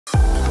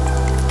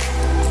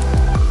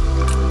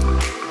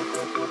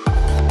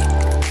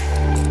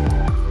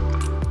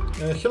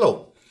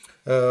Hello!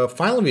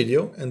 Final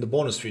video and the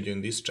bonus video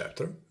in this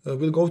chapter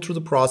will go through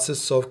the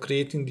process of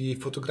creating the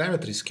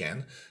photogrammetry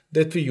scan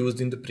that we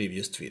used in the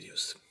previous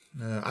videos.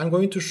 I'm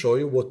going to show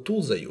you what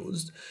tools I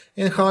used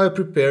and how I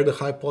prepared the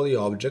high poly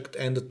object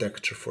and the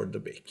texture for the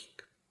baking.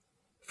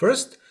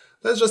 First,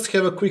 let's just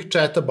have a quick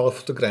chat about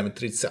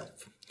photogrammetry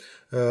itself.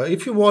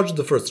 If you watched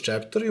the first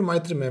chapter, you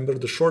might remember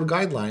the short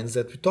guidelines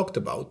that we talked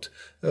about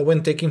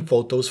when taking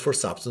photos for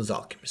Substance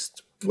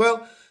Alchemist.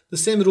 Well, the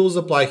same rules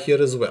apply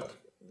here as well,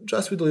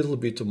 just with a little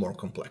bit more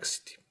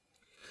complexity.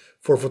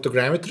 For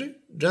photogrammetry,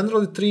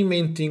 generally three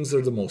main things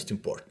are the most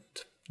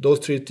important. Those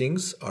three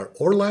things are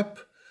overlap,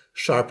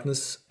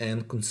 sharpness,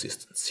 and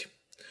consistency.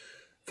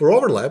 For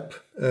overlap,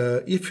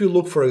 if you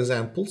look for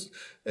examples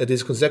at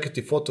these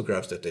consecutive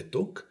photographs that I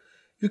took,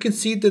 you can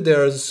see that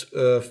there's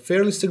a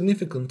fairly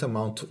significant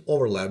amount of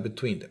overlap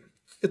between them,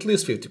 at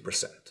least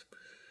 50%.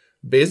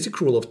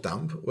 Basic rule of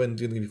thumb when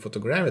dealing with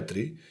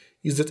photogrammetry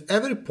is that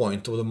every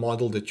point of the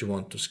model that you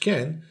want to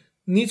scan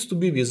needs to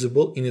be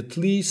visible in at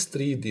least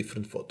 3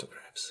 different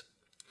photographs.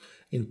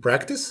 In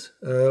practice,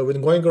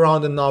 when going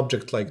around an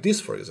object like this,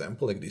 for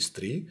example, like this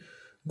tree,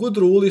 good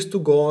rule is to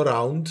go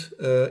around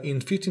in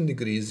 15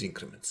 degrees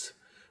increments,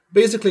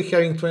 basically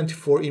having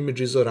 24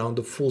 images around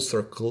the full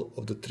circle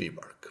of the tree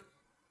bark.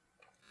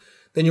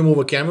 Then you move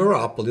a camera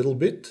up a little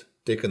bit,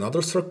 take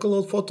another circle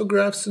of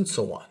photographs, and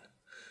so on.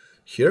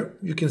 Here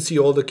you can see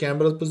all the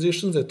camera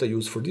positions that I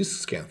used for this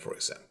scan, for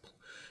example.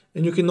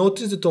 And you can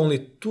notice that only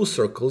 2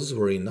 circles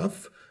were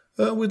enough,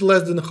 with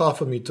less than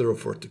half a meter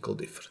of vertical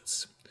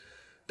difference.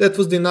 That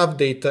was enough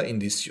data in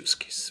this use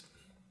case.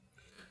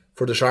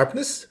 For the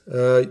sharpness,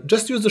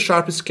 just use the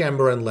sharpest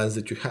camera and lens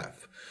that you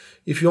have.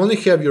 If you only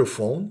have your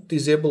phone,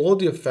 disable all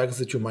the effects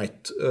that you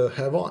might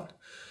have on.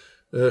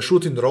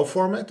 Shoot in RAW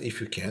format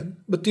if you can,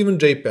 but even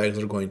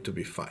JPEGs are going to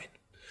be fine.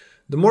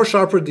 The more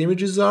sharper the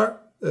images are,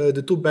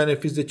 the 2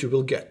 benefits that you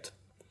will get.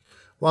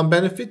 One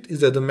benefit is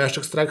that the mesh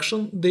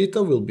extraction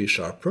data will be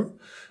sharper,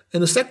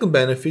 and the second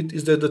benefit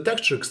is that the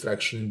texture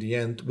extraction in the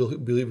end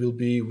will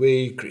be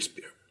way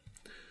crispier.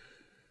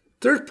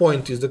 Third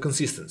point is the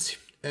consistency,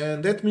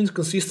 and that means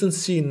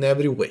consistency in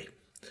every way.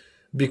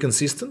 Be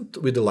consistent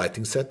with the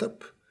lighting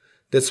setup.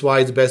 That's why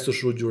it's best to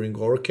shoot during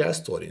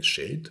overcast or in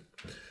shade.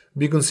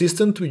 Be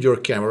consistent with your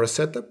camera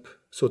setup,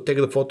 so take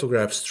the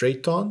photograph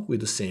straight on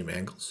with the same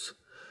angles.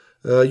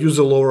 Use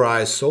a lower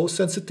ISO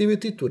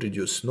sensitivity to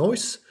reduce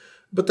noise,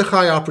 but a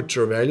high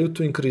aperture value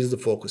to increase the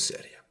focus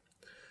area.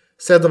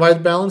 Set the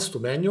white balance to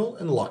manual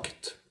and lock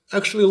it.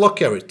 Actually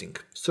lock everything,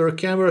 so your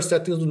camera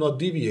settings do not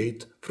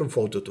deviate from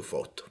photo to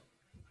photo.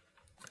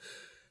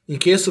 In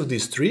case of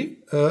these 3,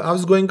 I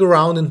was going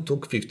around and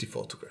took 50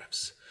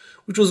 photographs,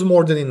 which was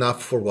more than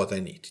enough for what I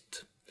needed.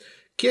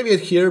 Caveat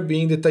here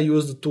being that I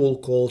used a tool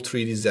called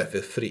 3ds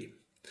FF3.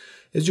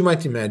 As you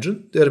might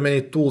imagine, there are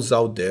many tools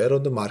out there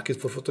on the market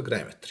for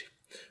photogrammetry,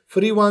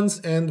 free ones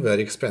and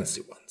very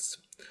expensive ones.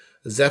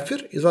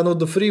 Zephyr is one of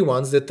the free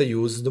ones that I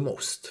use the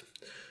most.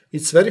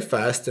 It's very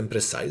fast and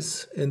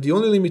precise, and the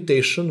only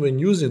limitation when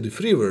using the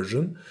free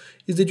version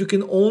is that you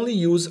can only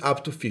use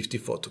up to 50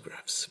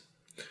 photographs.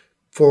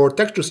 For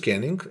texture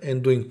scanning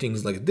and doing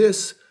things like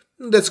this,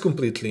 that's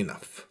completely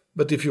enough.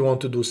 But if you want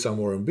to do some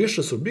more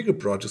ambitious or bigger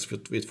projects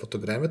with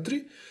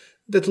photogrammetry,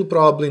 that will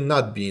probably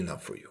not be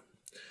enough for you.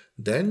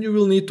 Then you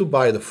will need to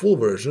buy the full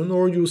version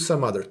or use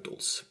some other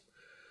tools.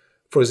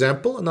 For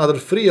example, another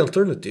free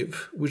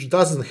alternative, which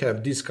doesn't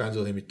have these kinds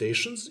of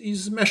limitations,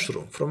 is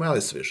Meshroom from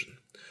Alice Vision.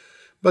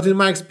 But in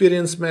my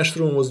experience,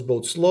 Meshroom was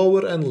both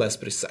slower and less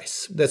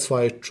precise. That's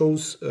why I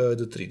chose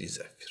the 3D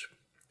Zephyr.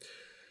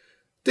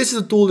 This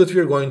is the tool that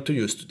we are going to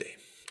use today.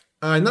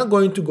 I'm not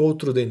going to go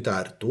through the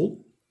entire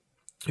tool.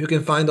 You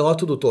can find a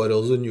lot of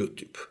tutorials on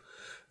YouTube.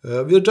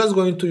 We are just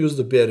going to use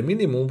the bare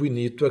minimum we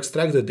need to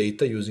extract the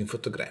data using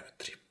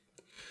photogrammetry.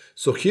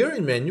 So here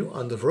in menu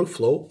under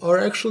workflow are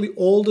actually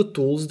all the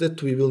tools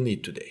that we will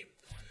need today.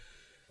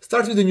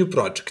 Start with a new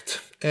project,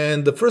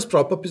 and the first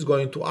pop-up is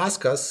going to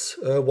ask us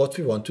what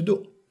we want to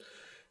do.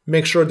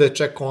 Make sure that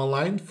check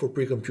online for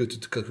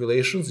pre-computed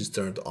calculations is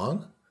turned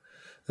on.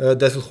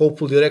 That will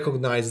hopefully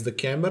recognize the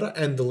camera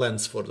and the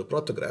lens for the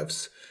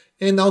photographs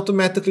and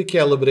automatically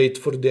calibrate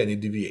for any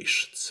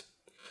deviations.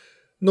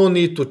 No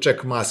need to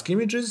check mask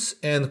images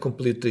and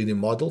complete 3D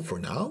model for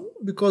now,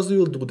 because we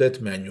will do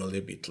that manually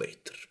a bit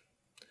later.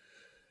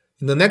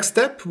 In the next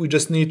step, we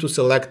just need to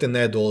select and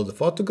add all the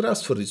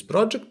photographs for this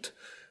project,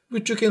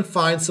 which you can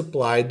find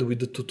supplied with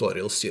the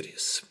tutorial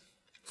series.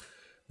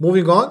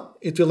 Moving on,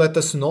 it will let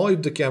us know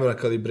if the camera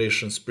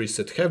calibrations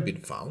preset have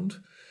been found.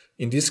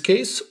 In this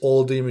case,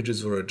 all the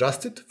images were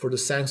adjusted for the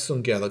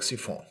Samsung Galaxy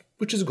phone,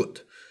 which is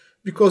good,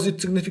 because it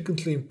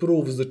significantly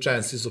improves the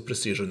chances of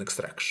precision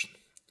extraction.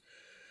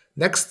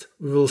 Next,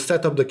 we will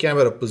set up the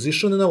camera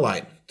position and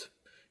alignment.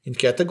 In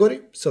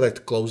category,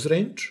 select close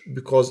range,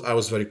 because I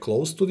was very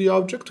close to the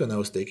object when I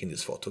was taking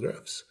these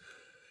photographs.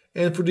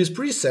 And for these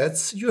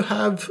presets, you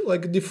have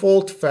like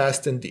default,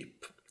 fast and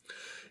deep.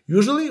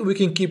 Usually we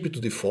can keep it to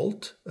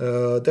default,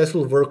 that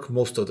will work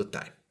most of the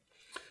time.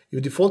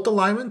 If default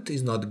alignment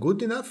is not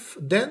good enough,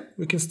 then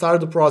we can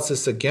start the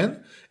process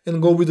again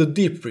and go with a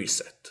deep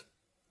preset.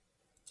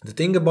 The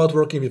thing about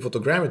working with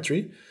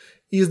photogrammetry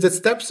is that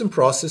steps and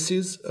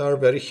processes are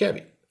very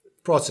heavy,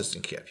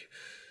 processing heavy.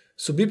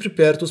 So be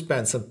prepared to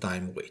spend some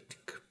time waiting.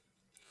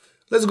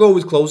 Let's go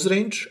with close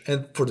range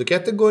and for the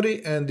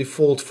category and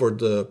default for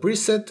the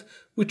preset,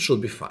 which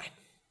should be fine.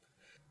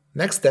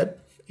 Next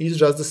step is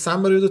just the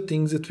summary of the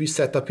things that we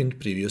set up in the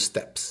previous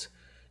steps.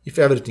 If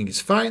everything is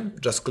fine,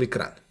 just click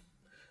Run.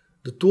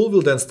 The tool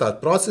will then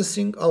start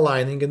processing,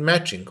 aligning and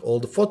matching all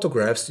the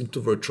photographs into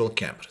virtual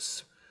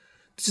cameras.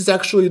 This is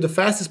actually the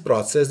fastest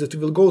process that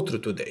we will go through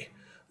today,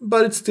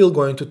 but it's still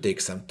going to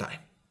take some time.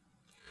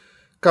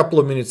 A couple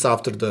of minutes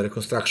after the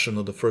reconstruction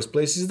of the first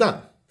place is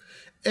done.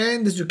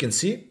 And as you can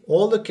see,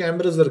 all the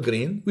cameras are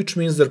green, which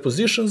means their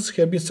positions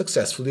have been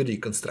successfully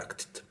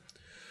reconstructed.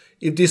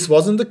 If this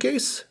wasn't the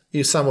case,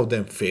 if some of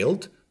them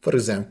failed, for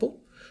example,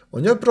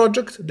 on your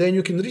project, then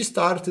you can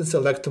restart and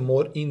select a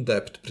more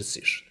in-depth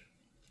precision.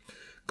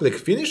 Click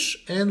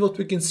Finish, and what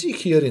we can see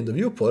here in the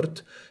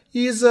viewport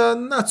is a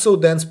not so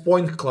dense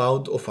point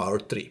cloud of our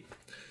tree.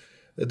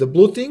 The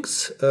blue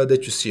things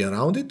that you see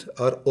around it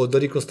are all the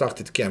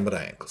reconstructed camera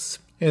angles.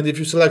 And if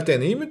you select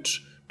any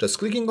image, just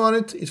clicking on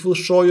it, it will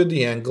show you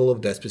the angle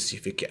of that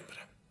specific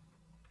camera.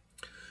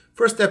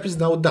 First step is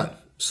now done,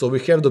 so we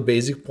have the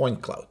basic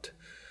point cloud.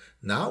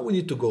 Now we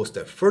need to go a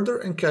step further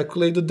and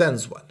calculate the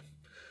dense one.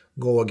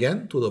 Go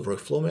again to the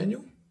workflow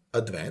menu,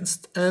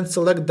 Advanced, and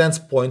select Dense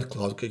Point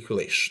Cloud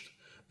Calculation,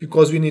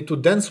 because we need to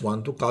dense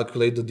one to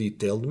calculate the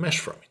detailed mesh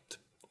from it.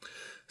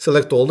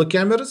 Select all the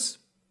cameras,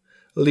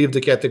 leave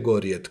the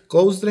category at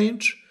closed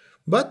range,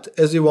 but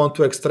as we want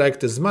to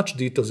extract as much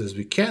details as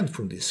we can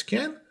from this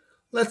scan,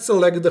 let's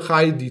select the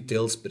High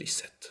Details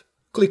preset.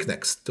 Click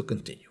Next to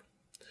continue.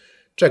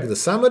 Check the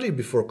summary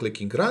before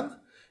clicking Run,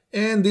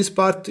 and this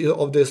part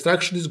of the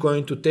extraction is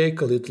going to take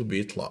a little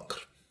bit longer.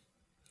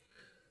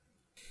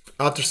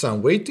 After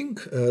some waiting,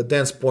 a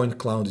dense point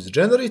cloud is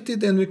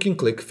generated and we can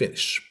click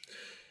Finish.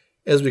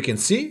 As we can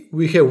see,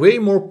 we have way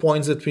more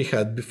points than we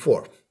had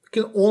before. We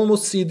can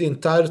almost see the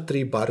entire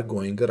tree bar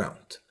going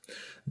around.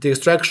 The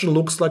extraction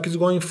looks like it's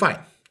going fine,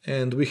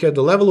 and we have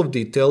the level of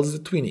details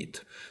that we need.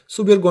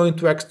 So we are going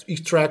to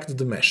extract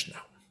the mesh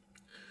now.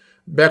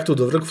 Back to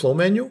the workflow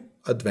menu,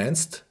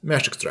 Advanced,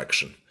 Mesh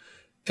Extraction.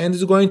 And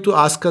it's going to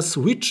ask us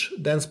which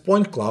dense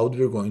point cloud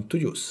we're going to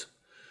use.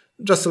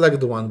 Just select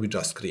the one we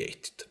just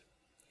created.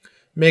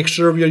 Make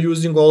sure we are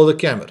using all the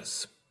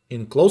cameras,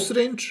 in close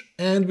range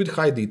and with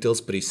High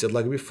Details preset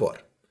like before.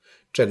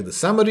 Check the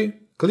summary,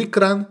 click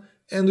Run,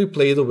 and we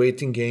play the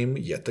waiting game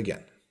yet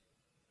again.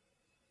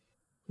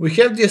 We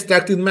have the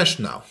extracted mesh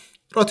now.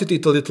 Rotate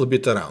it a little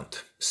bit around,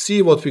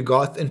 see what we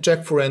got and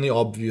check for any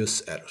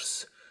obvious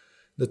errors.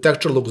 The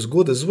texture looks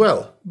good as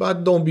well,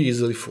 but don't be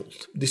easily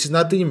fooled. This is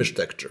not the image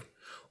texture.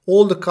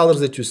 All the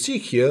colors that you see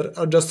here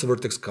are just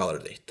vertex color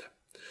data.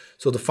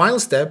 So the final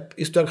step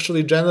is to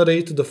actually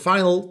generate the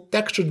final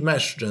textured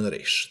mesh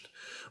generation,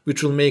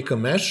 which will make a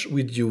mesh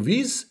with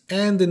UVs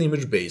and an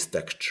image-based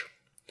texture.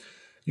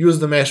 Use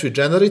the mesh we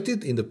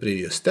generated in the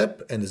previous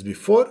step, and as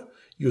before,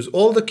 use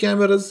all the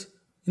cameras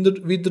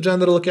with the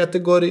general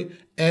category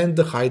and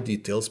the High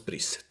Details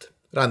preset.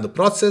 Run the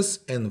process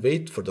and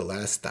wait for the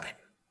last time.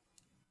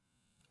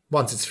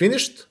 Once it's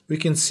finished, we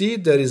can see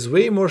there is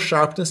way more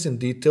sharpness and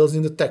details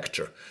in the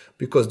texture,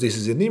 because this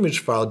is an image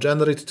file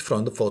generated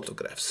from the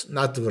photographs,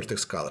 not the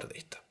vertex color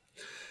data.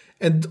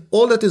 And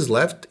all that is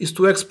left is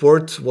to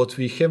export what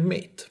we have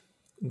made.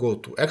 Go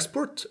to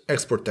Export,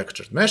 Export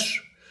Textured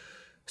Mesh,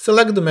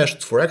 select the mesh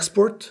for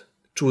export,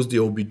 choose the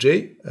OBJ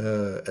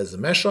as a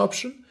mesh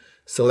option,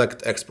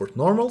 select Export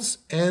Normals,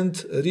 and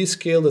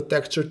rescale the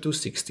texture to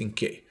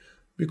 16K,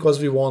 because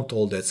we want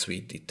all that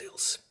sweet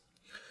details.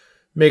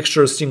 Make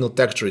sure single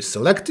texture is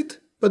selected,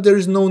 but there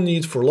is no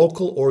need for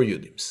local or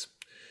UDIMs.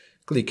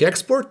 Click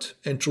Export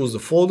and choose the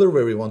folder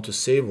where we want to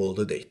save all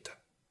the data.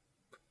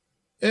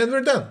 And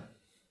we're done.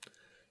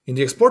 In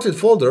the exported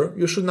folder,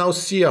 you should now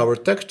see our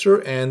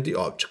texture and the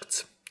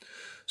objects.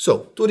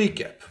 So, to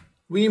recap,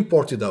 we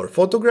imported our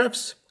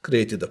photographs,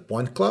 created a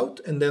point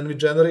cloud, and then we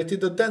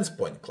generated a dense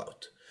point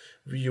cloud.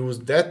 We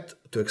used that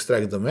to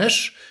extract the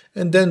mesh,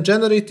 and then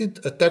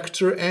generated a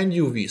texture and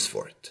UVs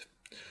for it.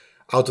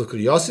 Out of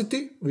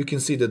curiosity, we can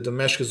see that the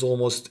mesh has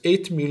almost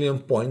 8 million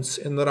points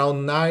and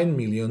around 9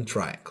 million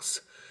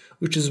triangles,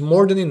 which is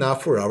more than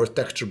enough for our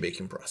texture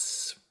baking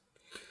process.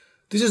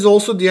 This is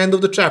also the end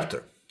of the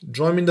chapter.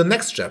 Join me in the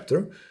next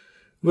chapter,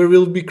 where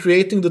we'll be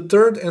creating the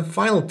third and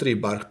final tree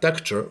bark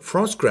texture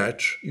from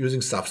scratch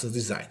using Substance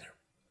Designer.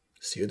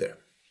 See you there.